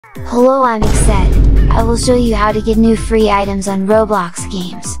Hello, I'm Exced. I will show you how to get new free items on Roblox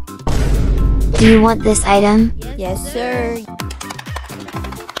games. Do you want this item? Yes sir!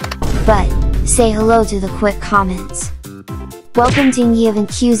 But, say hello to the quick comments. Welcome to Ng and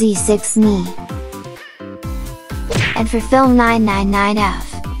QZ6 me. And for film 999F.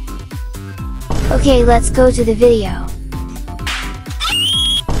 Okay, let's go to the video.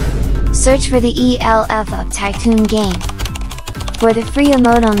 Search for the e.l.f. of Tycoon game, where the free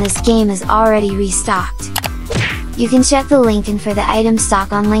emote on this game is already restocked. You can check the link and for the item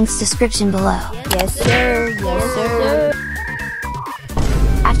stock on link's description below. Yes sir! Yes sir!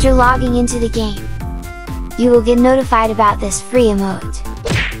 After logging into the game, you will get notified about this free emote.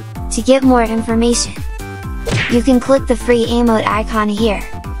 To get more information, you can click the free emote icon here.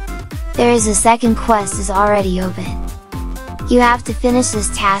 There is a second quest is already open. You have to finish this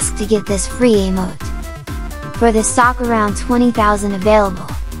task to get this free emote. For the stock around 20,000 available.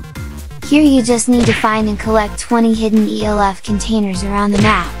 Here you just need to find and collect 20 hidden e.l.f. containers around the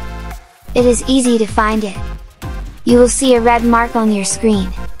map. It is easy to find it. You will see a red mark on your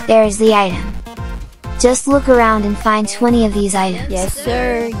screen, there is the item. Just look around and find 20 of these items. Yes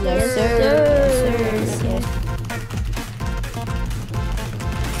sir! Yes sir!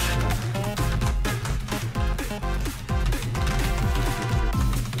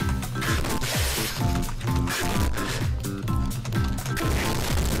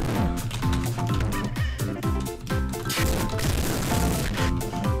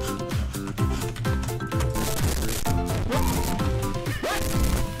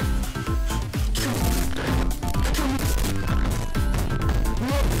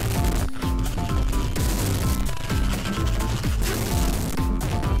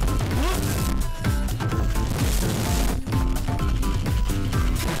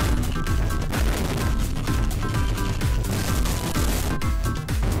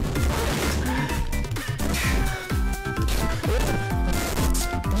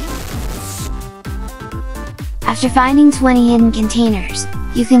 After finding 20 hidden containers,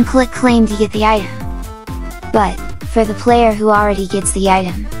 you can click claim to get the item. But, for the player who already gets the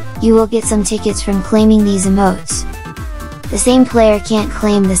item, you will get some tickets from claiming these emotes. The same player can't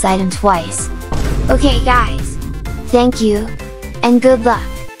claim this item twice. Okay guys! Thank you, and good luck!